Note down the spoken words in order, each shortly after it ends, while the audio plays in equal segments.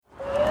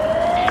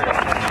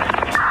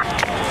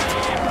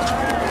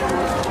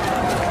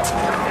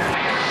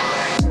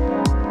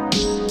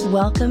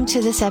Welcome to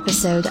this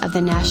episode of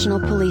the National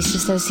Police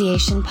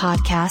Association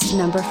podcast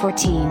number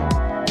 14.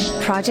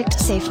 Project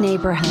Safe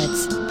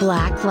Neighborhoods,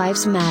 Black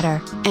Lives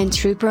Matter, and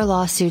Trooper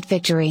Lawsuit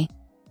Victory.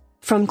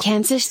 From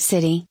Kansas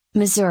City,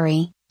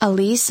 Missouri, a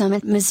Lee's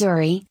Summit,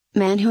 Missouri,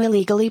 man who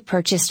illegally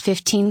purchased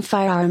 15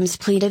 firearms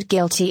pleaded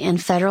guilty in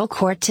federal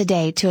court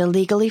today to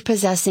illegally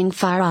possessing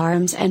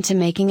firearms and to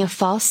making a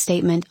false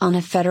statement on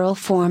a federal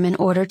form in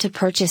order to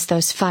purchase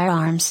those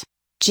firearms.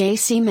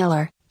 J.C.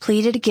 Miller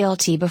pleaded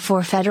guilty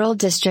before Federal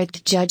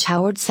District Judge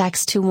Howard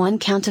Sachs to one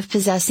count of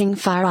possessing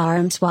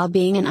firearms while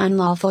being an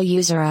unlawful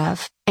user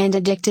of, and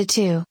addicted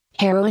to,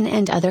 heroin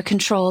and other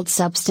controlled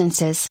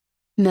substances.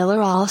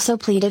 Miller also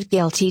pleaded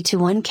guilty to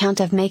one count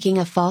of making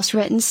a false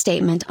written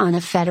statement on a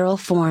federal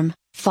form,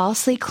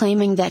 falsely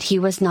claiming that he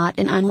was not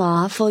an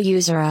unlawful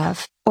user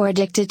of, or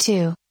addicted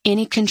to,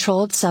 any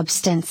controlled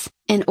substance,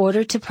 in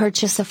order to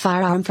purchase a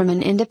firearm from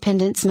an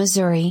Independence,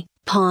 Missouri,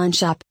 pawn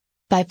shop.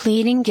 By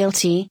pleading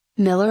guilty,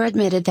 Miller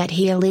admitted that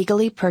he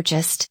illegally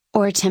purchased,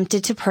 or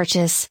attempted to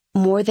purchase,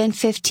 more than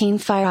 15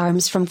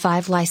 firearms from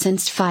 5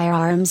 licensed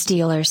firearms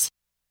dealers.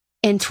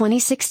 In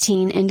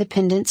 2016,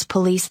 Independence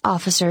police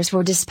officers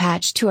were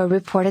dispatched to a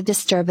reported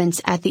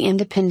disturbance at the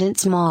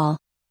Independence Mall.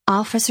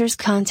 Officers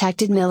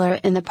contacted Miller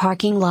in the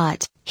parking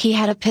lot. He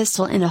had a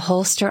pistol in a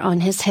holster on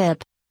his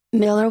hip.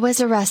 Miller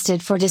was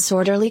arrested for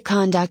disorderly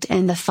conduct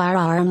and the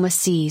firearm was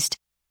seized.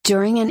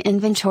 During an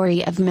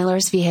inventory of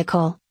Miller's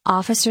vehicle,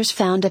 officers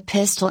found a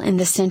pistol in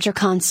the center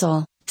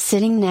console,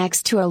 sitting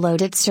next to a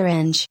loaded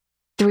syringe.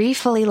 3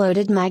 fully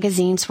loaded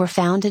magazines were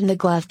found in the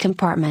glove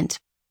compartment.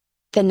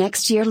 The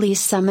next year, Lee's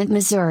Summit,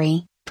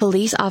 Missouri,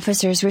 police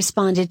officers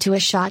responded to a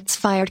shots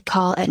fired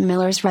call at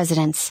Miller's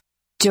residence.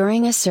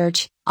 During a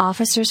search,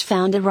 officers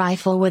found a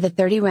rifle with a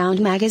 30-round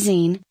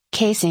magazine,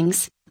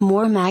 casings,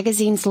 more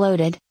magazines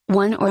loaded,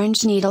 1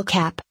 orange needle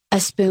cap, a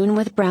spoon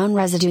with brown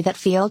residue that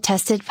field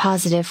tested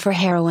positive for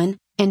heroin,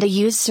 and a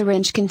used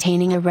syringe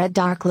containing a red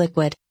dark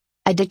liquid.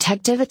 A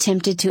detective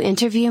attempted to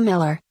interview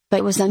Miller,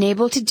 but was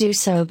unable to do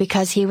so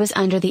because he was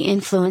under the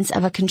influence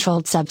of a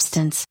controlled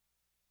substance.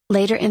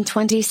 Later in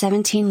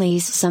 2017,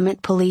 Lee's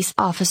Summit police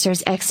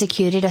officers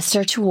executed a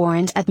search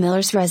warrant at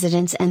Miller's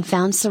residence and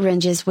found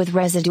syringes with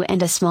residue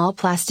and a small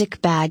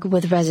plastic bag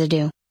with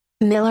residue.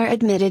 Miller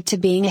admitted to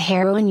being a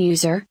heroin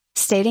user,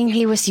 stating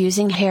he was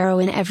using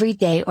heroin every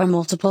day or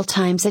multiple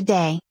times a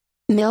day.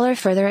 Miller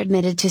further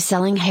admitted to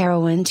selling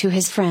heroin to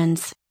his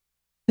friends.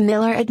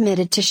 Miller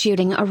admitted to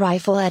shooting a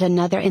rifle at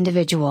another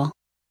individual.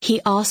 He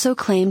also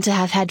claimed to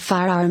have had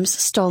firearms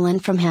stolen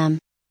from him.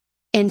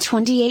 In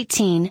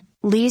 2018,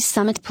 Lee's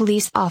Summit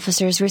police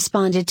officers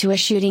responded to a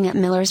shooting at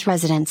Miller's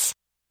residence.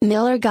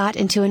 Miller got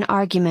into an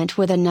argument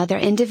with another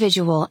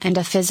individual and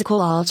a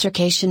physical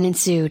altercation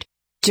ensued.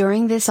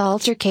 During this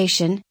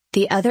altercation,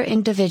 the other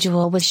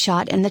individual was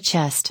shot in the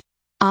chest.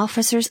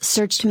 Officers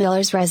searched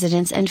Miller's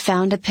residence and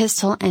found a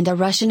pistol and a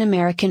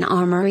Russian-American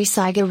Armory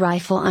Saiga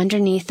rifle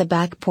underneath the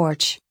back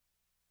porch.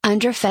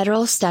 Under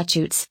federal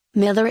statutes,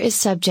 Miller is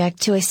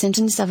subject to a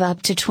sentence of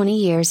up to 20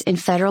 years in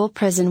federal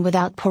prison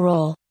without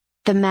parole.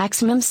 The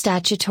maximum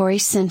statutory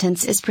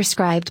sentence is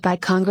prescribed by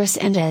Congress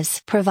and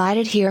is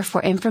provided here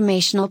for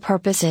informational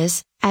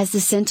purposes, as the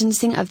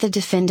sentencing of the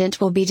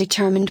defendant will be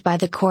determined by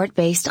the court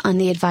based on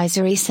the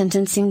advisory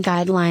sentencing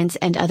guidelines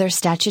and other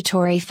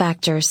statutory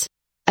factors.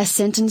 A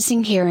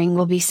sentencing hearing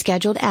will be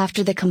scheduled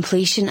after the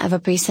completion of a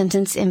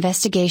pre-sentence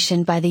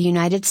investigation by the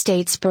United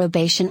States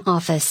Probation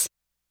Office.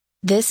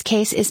 This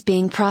case is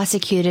being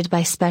prosecuted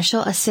by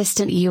Special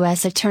Assistant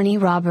U.S. Attorney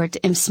Robert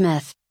M.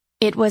 Smith.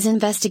 It was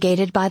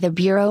investigated by the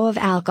Bureau of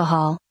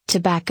Alcohol,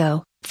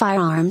 Tobacco,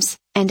 Firearms,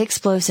 and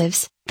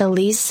Explosives, the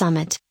Lee's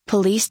Summit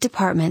Police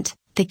Department,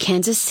 the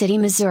Kansas City,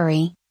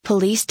 Missouri,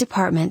 Police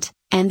Department,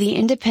 and the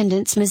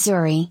Independence,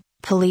 Missouri,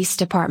 Police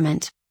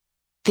Department.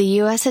 The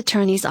U.S.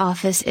 Attorney's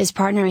Office is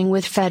partnering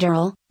with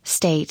federal,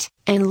 state,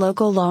 and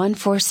local law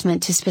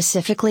enforcement to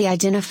specifically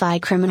identify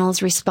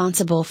criminals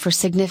responsible for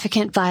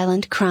significant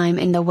violent crime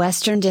in the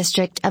Western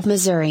District of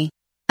Missouri.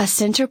 A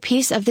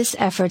centerpiece of this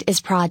effort is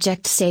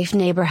Project Safe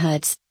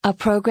Neighborhoods, a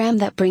program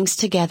that brings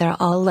together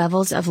all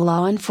levels of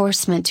law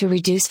enforcement to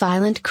reduce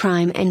violent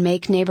crime and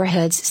make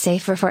neighborhoods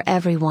safer for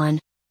everyone.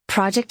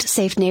 Project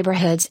Safe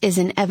Neighborhoods is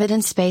an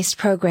evidence-based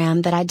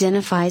program that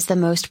identifies the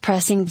most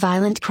pressing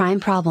violent crime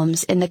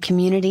problems in the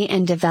community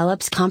and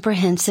develops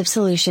comprehensive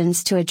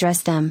solutions to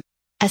address them.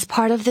 As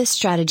part of this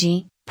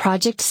strategy,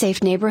 Project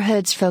Safe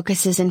Neighborhoods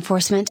focuses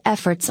enforcement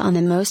efforts on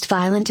the most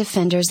violent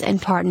offenders and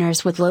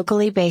partners with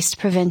locally based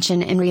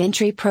prevention and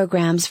reentry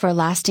programs for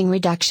lasting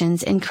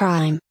reductions in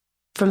crime.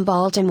 From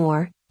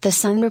Baltimore, The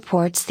Sun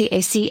reports the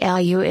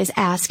ACLU is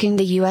asking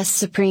the U.S.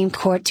 Supreme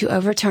Court to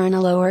overturn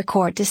a lower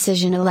court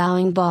decision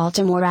allowing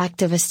Baltimore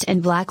activist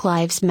and Black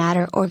Lives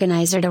Matter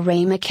organizer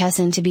DeRay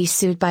McKesson to be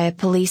sued by a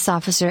police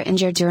officer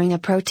injured during a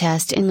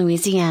protest in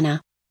Louisiana.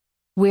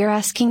 "We're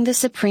asking the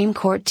Supreme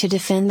Court to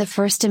defend the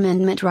First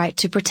Amendment right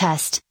to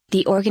protest,"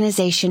 the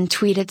organization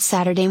tweeted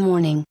Saturday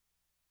morning.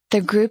 The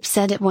group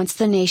said it wants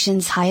the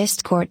nation's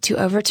highest court to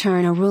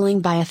overturn a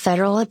ruling by a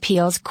federal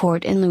appeals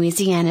court in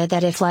Louisiana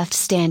that, if left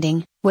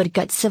standing, would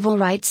gut civil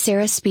rights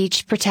era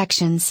speech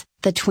protections,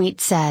 the tweet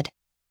said.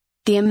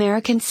 The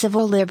American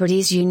Civil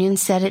Liberties Union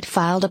said it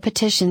filed a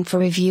petition for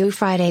review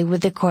Friday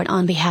with the court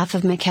on behalf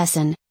of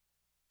McKesson.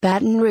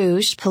 Baton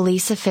Rouge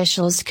police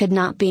officials could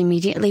not be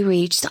immediately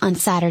reached on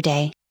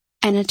Saturday.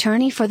 An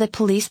attorney for the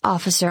police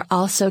officer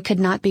also could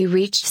not be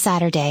reached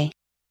Saturday.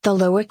 The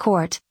lower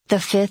court, the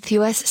Fifth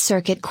U.S.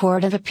 Circuit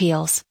Court of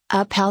Appeals,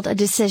 upheld a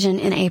decision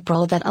in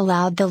April that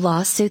allowed the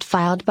lawsuit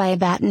filed by a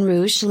Baton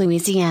Rouge,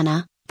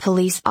 Louisiana,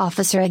 police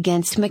officer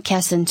against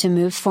McKesson to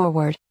move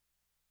forward.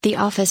 The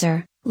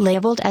officer,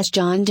 labeled as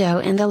John Doe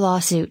in the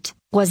lawsuit,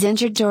 was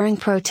injured during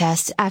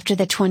protests after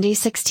the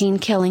 2016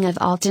 killing of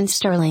Alton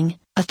Sterling,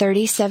 a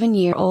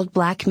 37-year-old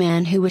black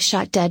man who was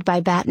shot dead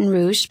by Baton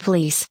Rouge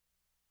police.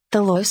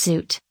 The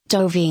lawsuit,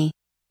 Doe v.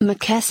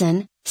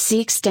 McKesson,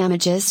 seeks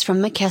damages from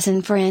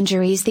McKesson for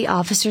injuries the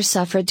officer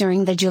suffered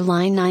during the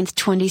July 9,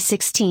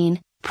 2016,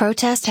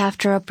 protest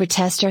after a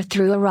protester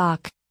threw a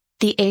rock.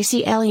 The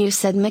ACLU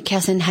said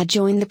McKesson had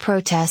joined the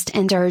protest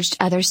and urged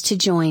others to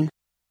join.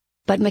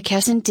 But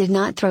McKesson did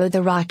not throw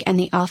the rock and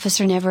the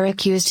officer never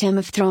accused him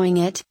of throwing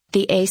it,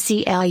 the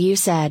ACLU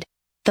said.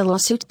 The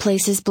lawsuit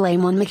places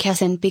blame on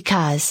McKesson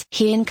because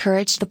he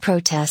encouraged the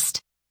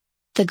protest.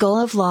 The goal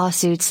of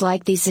lawsuits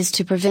like these is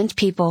to prevent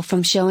people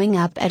from showing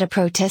up at a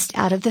protest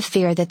out of the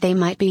fear that they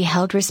might be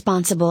held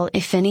responsible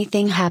if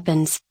anything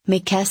happens,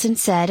 McKesson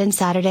said in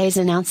Saturday's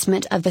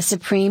announcement of the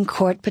Supreme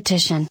Court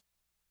petition.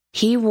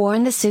 He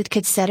warned the suit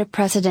could set a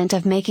precedent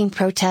of making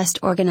protest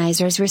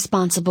organizers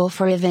responsible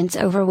for events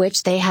over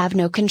which they have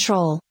no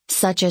control,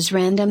 such as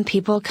random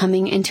people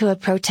coming into a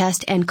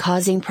protest and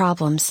causing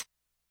problems.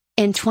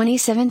 In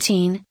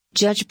 2017,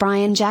 Judge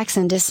Brian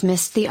Jackson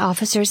dismissed the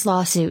officer's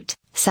lawsuit,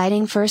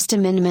 citing First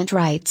Amendment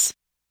rights.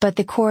 But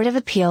the Court of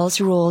Appeals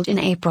ruled in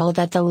April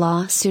that the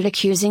lawsuit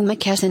accusing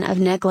McKesson of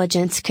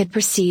negligence could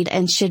proceed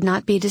and should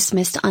not be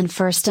dismissed on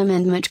First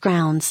Amendment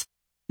grounds.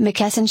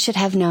 McKesson should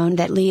have known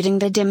that leading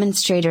the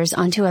demonstrators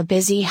onto a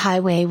busy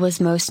highway was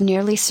most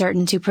nearly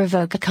certain to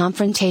provoke a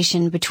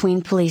confrontation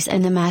between police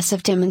and the mass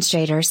of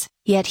demonstrators,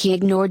 yet he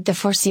ignored the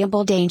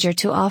foreseeable danger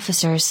to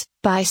officers,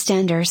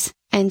 bystanders,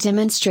 and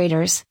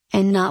demonstrators,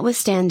 and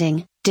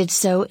notwithstanding, did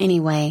so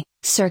anyway,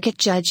 Circuit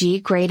Judge E.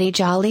 Grady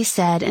Jolly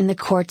said in the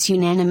court's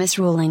unanimous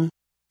ruling.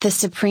 The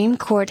Supreme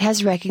Court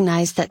has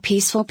recognized that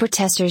peaceful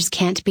protesters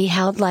can't be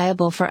held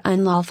liable for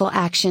unlawful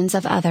actions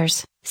of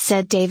others,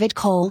 said David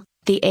Cole,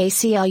 the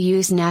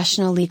ACLU's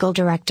national legal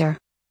director.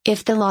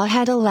 If the law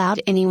had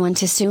allowed anyone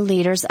to sue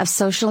leaders of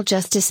social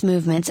justice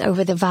movements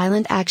over the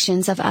violent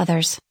actions of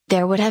others,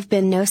 there would have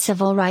been no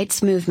civil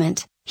rights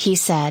movement, he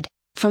said.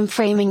 From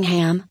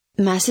Framingham,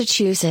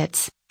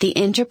 Massachusetts, the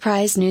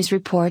Enterprise News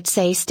reports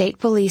a state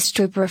police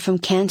trooper from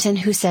Canton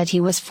who said he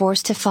was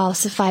forced to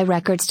falsify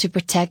records to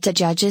protect a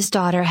judge's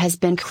daughter has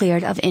been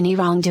cleared of any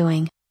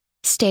wrongdoing.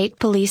 State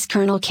Police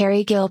Colonel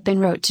Kerry Gilpin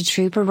wrote to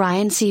Trooper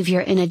Ryan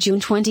Sevier in a June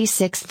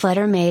 26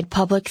 letter made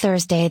public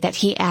Thursday that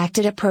he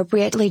acted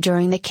appropriately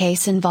during the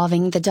case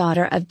involving the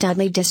daughter of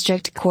Dudley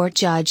District Court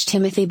Judge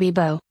Timothy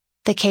Bebo.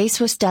 The case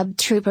was dubbed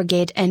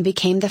Troopergate and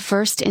became the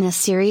first in a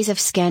series of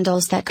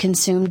scandals that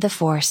consumed the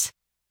force.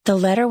 The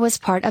letter was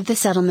part of the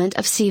settlement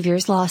of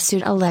Sevier's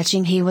lawsuit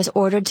alleging he was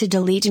ordered to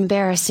delete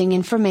embarrassing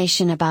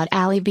information about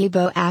Allie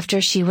Bebo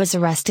after she was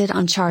arrested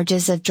on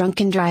charges of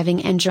drunken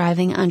driving and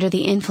driving under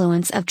the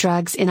influence of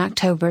drugs in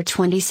October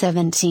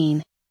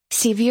 2017.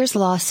 Sevier's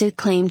lawsuit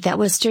claimed that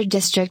Worcester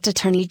District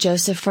Attorney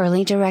Joseph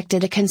Furley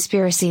directed a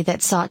conspiracy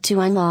that sought to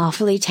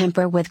unlawfully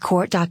tamper with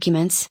court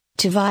documents,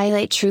 to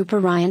violate Trooper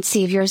Ryan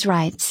Sevier's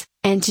rights,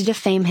 and to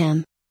defame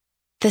him.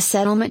 The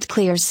settlement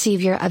clears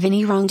Sevier of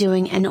any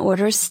wrongdoing and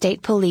orders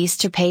state police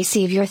to pay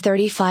Sevier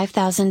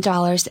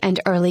 $35,000 and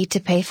Early to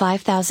pay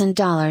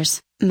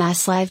 $5,000,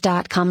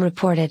 MassLive.com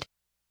reported.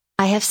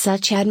 I have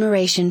such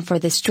admiration for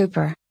this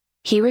trooper.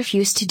 He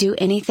refused to do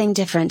anything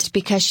different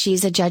because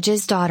she's a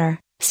judge's daughter,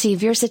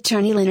 Sevier's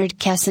attorney Leonard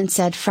Kesson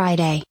said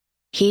Friday.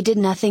 He did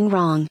nothing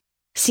wrong.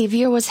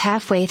 Sevier was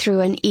halfway through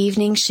an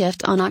evening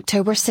shift on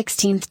October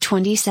 16,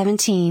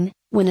 2017,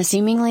 when a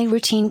seemingly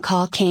routine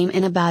call came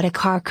in about a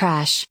car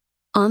crash.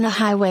 On the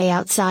highway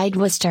outside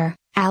Worcester,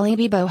 Allie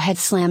Bebo had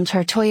slammed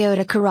her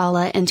Toyota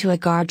Corolla into a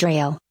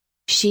guardrail.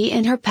 She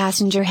and her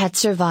passenger had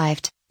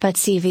survived, but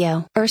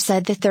Sevier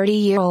said the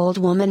 30-year-old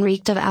woman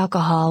reeked of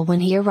alcohol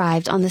when he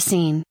arrived on the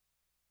scene.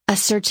 A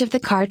search of the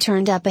car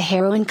turned up a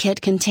heroin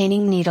kit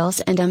containing needles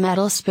and a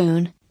metal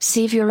spoon,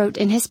 Sevier wrote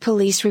in his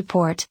police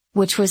report,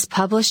 which was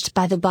published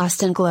by the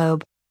Boston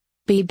Globe.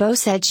 Bebo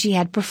said she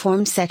had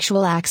performed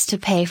sexual acts to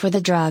pay for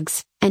the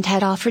drugs, and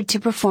had offered to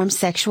perform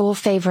sexual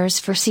favors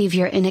for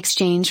Sevier in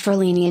exchange for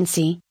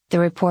leniency, the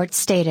report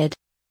stated.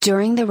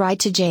 During the ride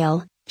to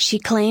jail, she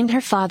claimed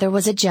her father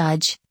was a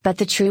judge, but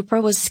the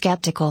trooper was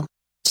skeptical.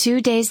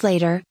 2 days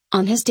later,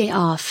 on his day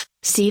off,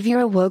 Sevier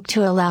awoke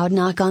to a loud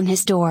knock on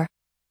his door.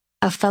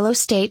 A fellow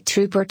state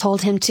trooper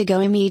told him to go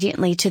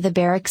immediately to the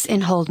barracks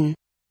in Holden.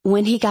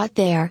 When he got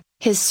there,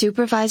 His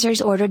supervisors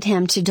ordered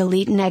him to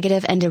delete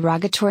negative and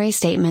derogatory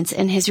statements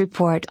in his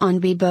report on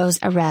Bibo's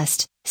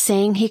arrest,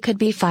 saying he could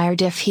be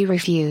fired if he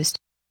refused.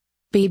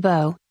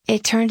 Bibo,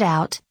 it turned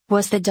out,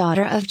 was the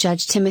daughter of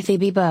Judge Timothy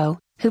Bibo,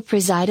 who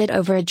presided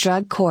over a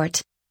drug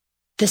court.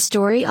 The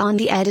story on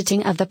the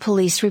editing of the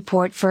police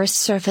report first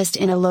surfaced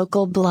in a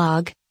local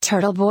blog,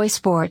 Turtle Boy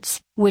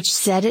Sports, which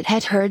said it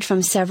had heard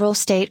from several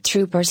state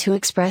troopers who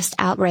expressed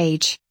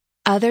outrage.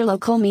 Other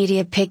local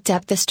media picked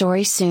up the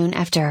story soon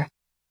after.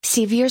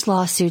 Sevier's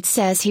lawsuit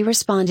says he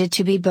responded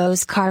to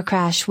Bibo's car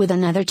crash with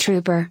another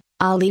trooper,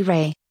 Ali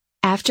Ray.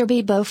 After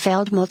Bibo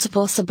failed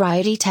multiple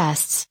sobriety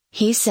tests,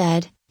 he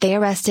said, they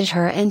arrested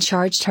her and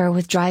charged her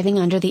with driving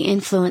under the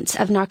influence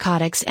of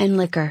narcotics and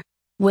liquor.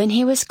 When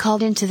he was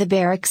called into the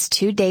barracks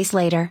 2 days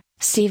later,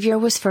 Sevier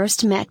was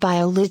first met by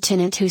a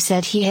lieutenant who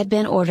said he had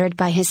been ordered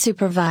by his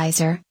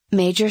supervisor,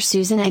 Major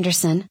Susan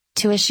Anderson,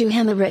 to issue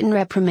him a written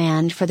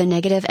reprimand for the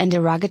negative and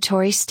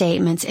derogatory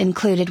statements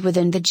included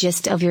within the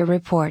gist of your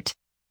report.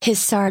 His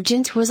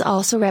sergeant was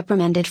also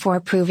reprimanded for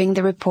approving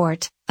the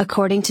report,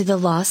 according to the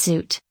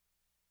lawsuit.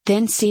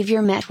 Then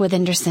Sevier met with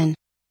Anderson.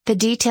 The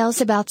details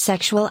about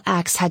sexual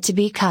acts had to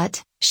be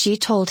cut, she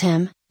told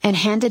him, and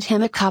handed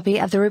him a copy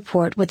of the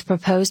report with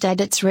proposed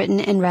edits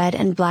written in red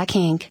and black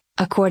ink,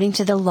 according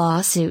to the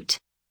lawsuit.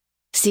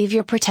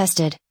 Sevier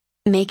protested.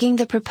 Making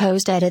the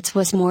proposed edits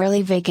was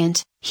morally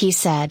vacant, he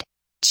said.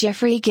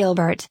 Jeffrey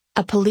Gilbert,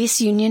 a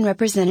police union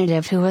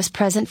representative who was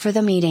present for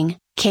the meeting,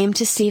 came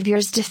to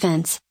Sevier's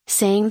defense,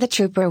 saying the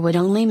trooper would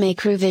only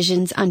make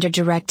revisions under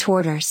direct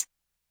orders.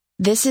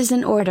 This is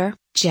an order,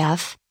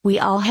 Jeff, we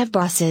all have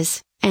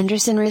bosses,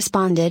 Anderson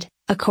responded,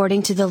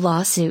 according to the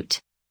lawsuit.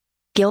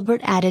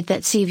 Gilbert added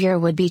that Sevier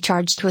would be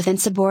charged with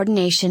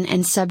insubordination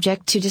and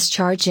subject to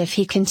discharge if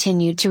he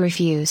continued to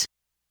refuse.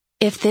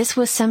 If this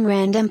was some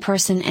random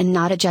person and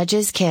not a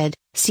judge's kid,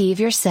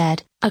 Sevier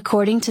said,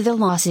 according to the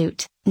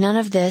lawsuit, none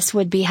of this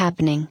would be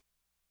happening.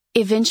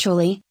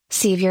 Eventually,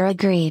 Sevier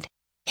agreed.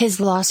 His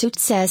lawsuit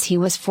says he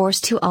was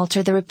forced to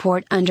alter the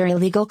report under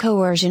illegal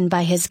coercion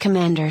by his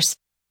commanders.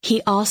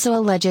 He also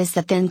alleges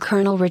that then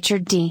Colonel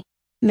Richard D.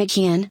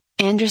 McKeon,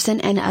 Anderson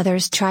and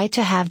others tried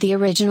to have the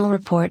original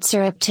report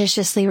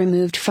surreptitiously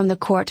removed from the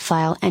court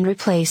file and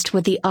replaced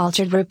with the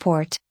altered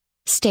report.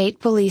 State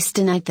police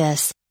denied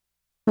this.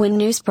 When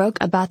news broke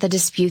about the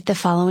dispute the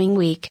following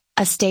week,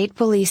 a state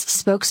police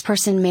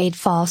spokesperson made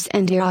false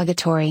and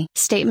derogatory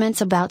statements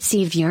about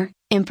Sevier,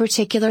 in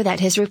particular that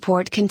his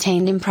report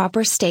contained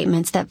improper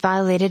statements that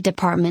violated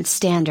department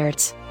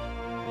standards.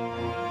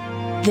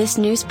 This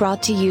news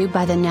brought to you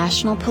by the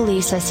National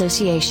Police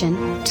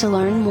Association. To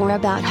learn more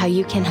about how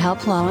you can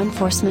help law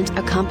enforcement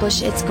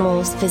accomplish its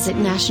goals, visit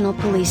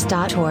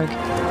nationalpolice.org.